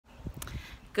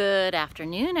Good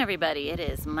afternoon, everybody. It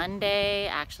is Monday,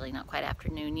 actually not quite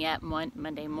afternoon yet,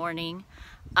 Monday morning.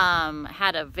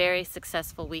 Had a very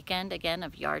successful weekend again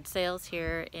of yard sales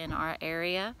here in our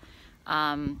area.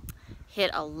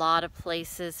 Hit a lot of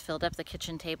places, filled up the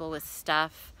kitchen table with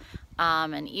stuff,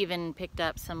 and even picked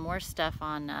up some more stuff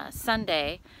on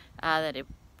Sunday that it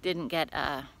didn't get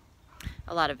a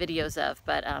lot of videos of,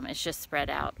 but it's just spread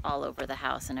out all over the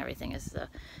house and everything is a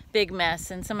big mess,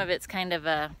 and some of it's kind of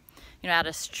out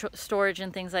of storage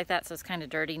and things like that, so it's kind of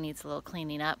dirty, needs a little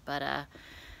cleaning up. But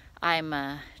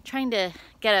I'm trying to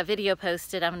get a video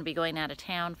posted. I'm going to be going out of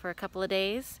town for a couple of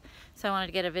days, so I wanted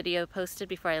to get a video posted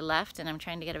before I left, and I'm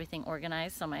trying to get everything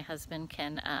organized so my husband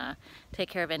can take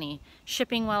care of any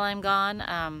shipping while I'm gone.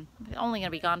 I'm only going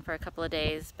to be gone for a couple of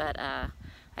days, but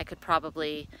I could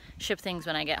probably ship things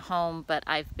when I get home, but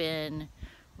I've been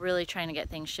really trying to get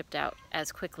things shipped out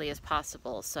as quickly as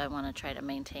possible, so I want to try to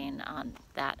maintain on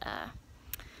that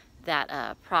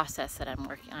process that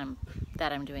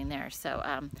I'm doing there. So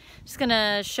just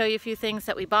gonna show you a few things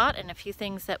that we bought and a few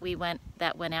things that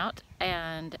went out,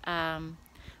 and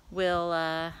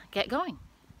we'll get going.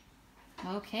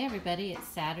 Okay, everybody, it's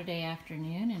Saturday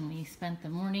afternoon and we spent the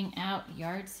morning out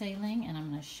yard sailing, and I'm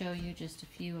going to show you just a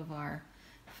few of our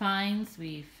finds.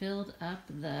 We filled up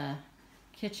the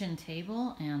kitchen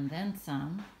table and then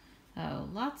some.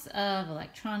 Lots of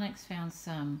electronics, found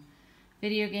some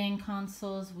video game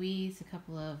consoles, Wii's, a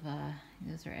couple of,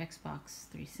 those are Xbox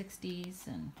 360s,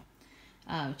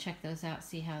 and check those out,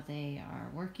 see how they are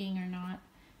working or not.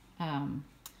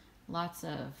 Lots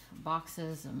of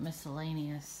boxes of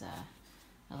miscellaneous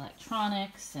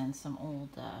electronics and some old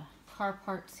car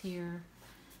parts here.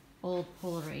 Old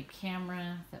Polaroid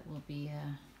camera that we'll be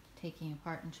taking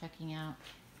apart and checking out.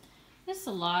 Just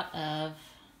a lot of,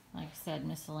 like I said,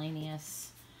 miscellaneous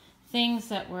things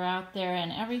that were out there,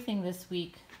 and everything this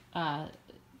week,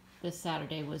 this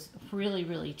Saturday, was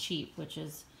really cheap, which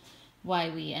is why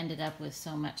we ended up with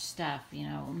so much stuff. You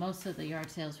know, most of the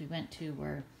yard sales we went to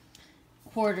were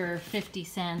quarter, 50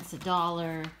 cents,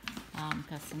 $1.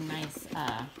 Got some nice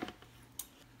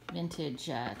vintage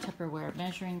Tupperware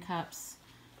measuring cups.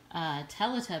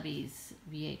 Teletubbies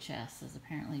VHS is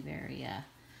apparently very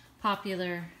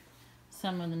popular.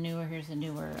 Some of the newer, here's a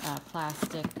newer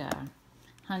plastic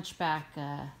Hunchback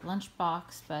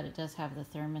lunchbox, but it does have the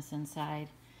thermos inside.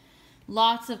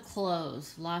 Lots of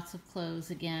clothes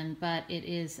again, but it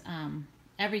is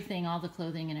everything, all the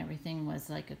clothing and everything was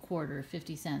like a quarter,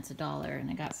 50 cents, $1, and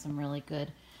I got some really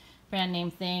good brand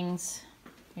name things.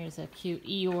 Here's a cute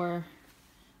Eeyore.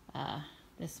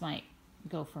 This might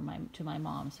go for to my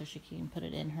mom so she can put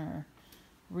it in her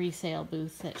resale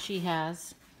booth that she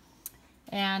has.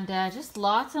 And just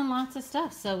lots and lots of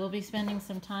stuff. So we'll be spending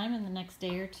some time in the next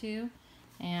day or two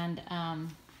and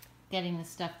getting the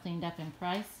stuff cleaned up and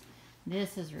priced.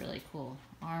 This is really cool.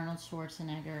 Arnold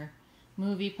Schwarzenegger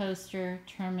movie poster,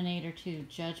 Terminator 2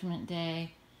 Judgment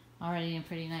Day, already in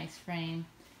pretty nice frame.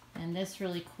 And this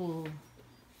really cool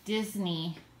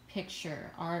Disney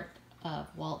picture, art of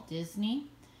Walt Disney.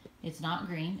 It's not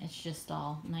green, it's just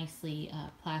all nicely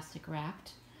plastic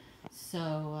wrapped.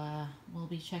 So we'll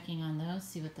be checking on those,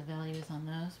 see what the value is on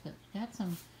those. But we got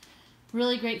some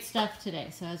really great stuff today.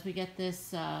 So as we get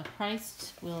this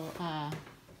priced, we'll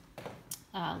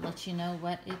let you know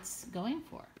what it's going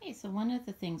for. Okay, so one of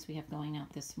the things we have going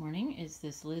out this morning is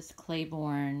this Liz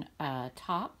Claiborne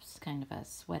tops, kind of a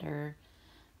sweater,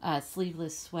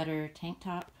 sleeveless sweater tank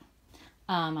top.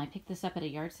 I picked this up at a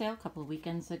yard sale a couple of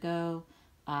weekends ago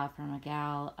from a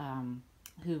gal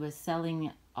who was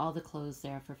selling all the clothes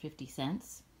there for 50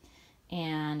 cents.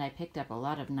 And I picked up a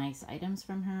lot of nice items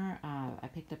from her. I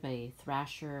picked up a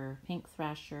Thrasher, pink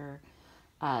Thrasher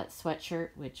sweatshirt,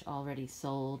 which already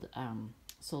sold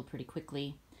pretty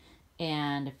quickly,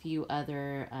 and a few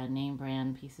other name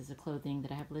brand pieces of clothing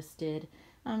that I have listed.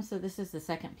 So this is the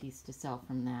second piece to sell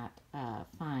from that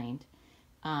find.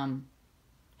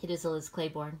 It is a Liz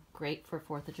Claiborne, great for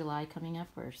 4th of July coming up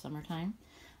or summertime.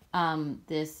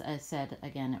 This, I said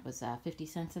again, it was 50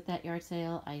 cents at that yard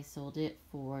sale. I sold it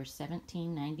for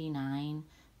 $17.99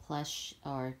 plus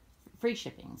or free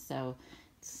shipping. So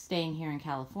staying here in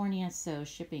California, so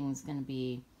shipping is going to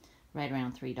be right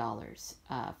around $3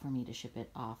 for me to ship it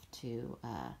off to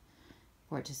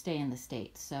for it to stay in the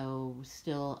States. So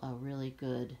still a really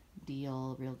good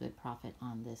deal, real good profit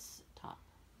on this top.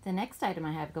 The next item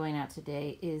I have going out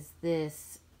today is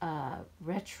this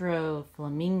retro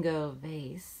flamingo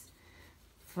vase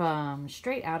from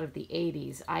straight out of the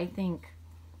 80s. I think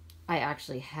I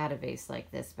actually had a vase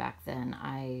like this back then.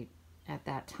 At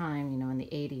that time, you know, in the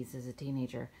 80s as a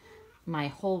teenager, my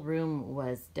whole room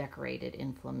was decorated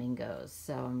in flamingos.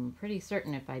 So I'm pretty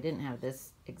certain if I didn't have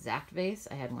this exact vase,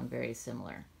 I had one very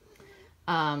similar.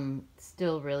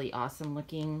 Still really awesome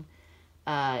looking.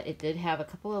 It did have a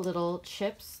couple of little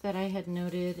chips that I had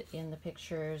noted in the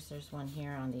pictures. There's one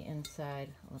here on the inside,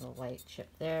 a little white chip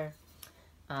there.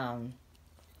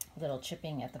 Little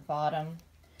chipping at the bottom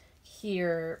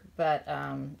here, but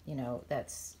you know,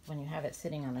 that's when you have it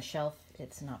sitting on a shelf,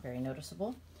 it's not very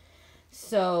noticeable.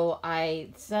 So I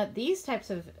set these types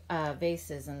of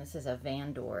vases, and this is a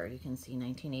Vandor, you can see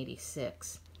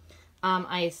 1986.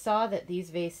 I saw that these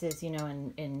vases, you know,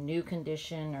 in new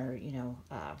condition, or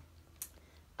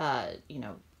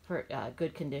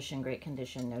good condition, great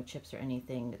condition, no chips or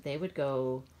anything, they would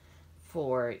go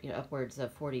for, you know, upwards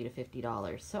of $40 to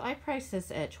 $50. So I priced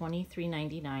this at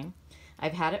 $23.99.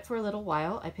 I've had it for a little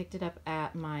while. I picked it up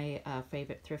at my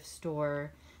favorite thrift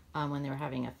store when they were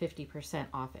having a 50%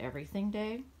 off everything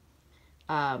day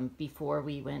before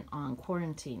we went on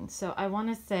quarantine. So I want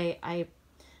to say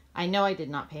I know I did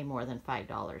not pay more than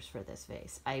 $5 for this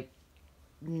vase. I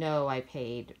know I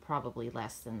paid probably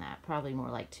less than that, probably more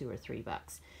like $2 or $3,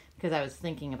 because I was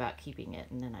thinking about keeping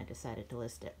it, and then I decided to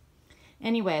list it.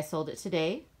 Anyway, I sold it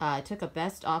today. I took a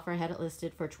best offer. I had it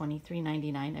listed for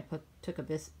 $23.99. I took a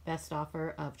best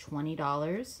offer of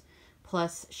 $20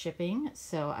 plus shipping.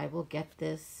 So I will get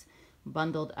this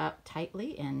bundled up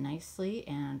tightly and nicely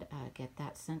and get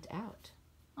that sent out.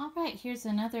 All right, here's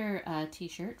another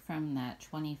t-shirt from that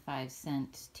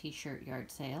 25-cent t-shirt yard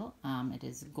sale. It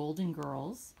is Golden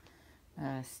Girls,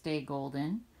 Stay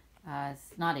Golden.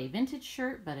 It's not a vintage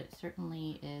shirt, but it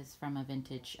certainly is from a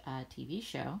vintage TV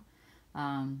show.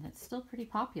 It's still pretty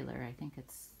popular. I think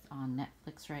it's on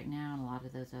Netflix right now and a lot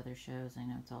of those other shows. I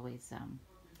know it's always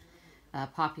a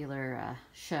popular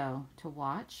show to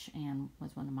watch and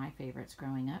was one of my favorites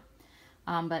growing up.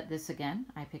 But this, again,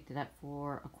 I picked it up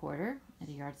for $25 at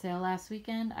a yard sale last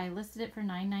weekend. I listed it for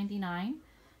 $9.99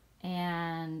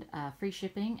 and free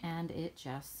shipping, and it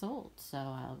just sold. So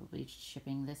I'll be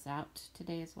shipping this out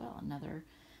today as well. Another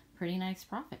pretty nice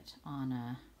profit on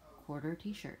a quarter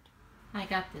t-shirt. I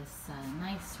got this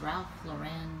nice Ralph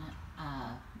Lauren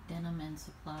Denim and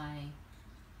Supply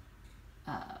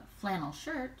flannel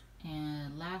shirt,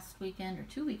 and last weekend or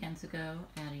 2 weekends ago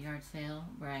at a yard sale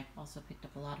where I also picked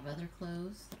up a lot of other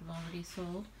clothes that have already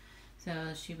sold.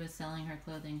 So she was selling her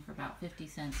clothing for about 50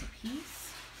 cents a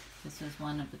piece. This was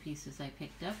one of the pieces I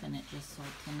picked up, and it just sold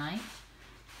tonight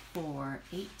for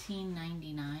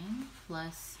 $18.99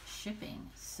 plus shipping.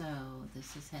 So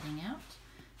this is heading out.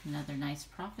 Another nice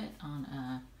profit on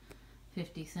a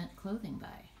 50-cent clothing buy.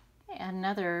 Okay,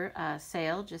 another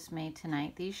sale just made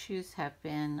tonight. These shoes have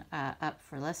been up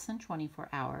for less than 24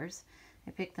 hours.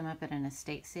 I picked them up at an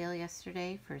estate sale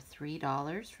yesterday for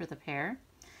 $3 for the pair.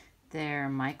 They're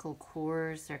Michael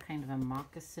Kors. They're kind of a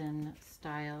moccasin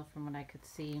style from what I could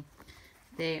see.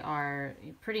 They are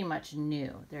pretty much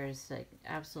new. There's like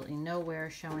absolutely no wear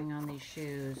showing on these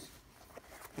shoes.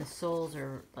 The soles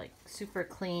are like super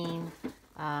clean.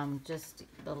 Just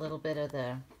a little bit of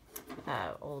the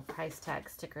old price tag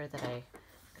sticker that I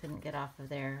couldn't get off of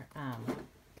there.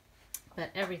 But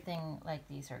everything, like,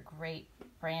 these are great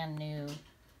brand new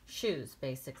shoes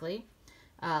basically.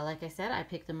 Like I said, I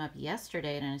picked them up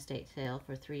yesterday at an estate sale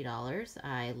for $3.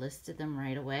 I listed them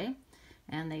right away,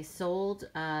 and they sold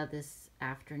this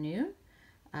afternoon,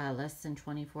 less than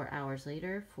 24 hours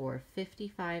later, for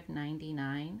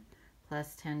 $55.99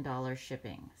 plus $10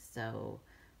 shipping. So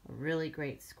a really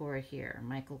great score here.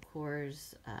 Michael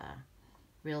Kors,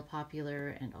 real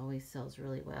popular and always sells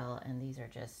really well, and these are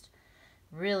just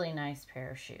really nice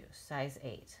pair of shoes. Size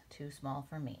 8, too small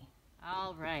for me.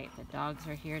 All right, the dogs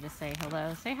are here to say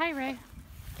hello. Say hi, Ray.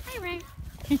 Hi, Ray.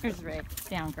 Here's Ray.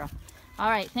 Down, girl. All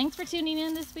right, thanks for tuning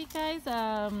in this week, guys.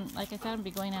 Like I said, I'll be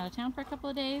going out of town for a couple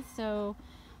of days, so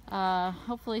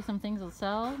hopefully some things will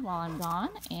sell while I'm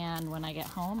gone, and when I get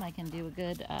home I can do a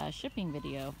good shipping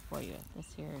video for you. This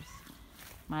here's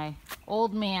my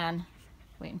old man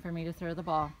waiting for me to throw the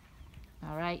ball.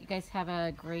 All right, you guys have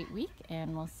a great week,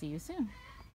 and we'll see you soon.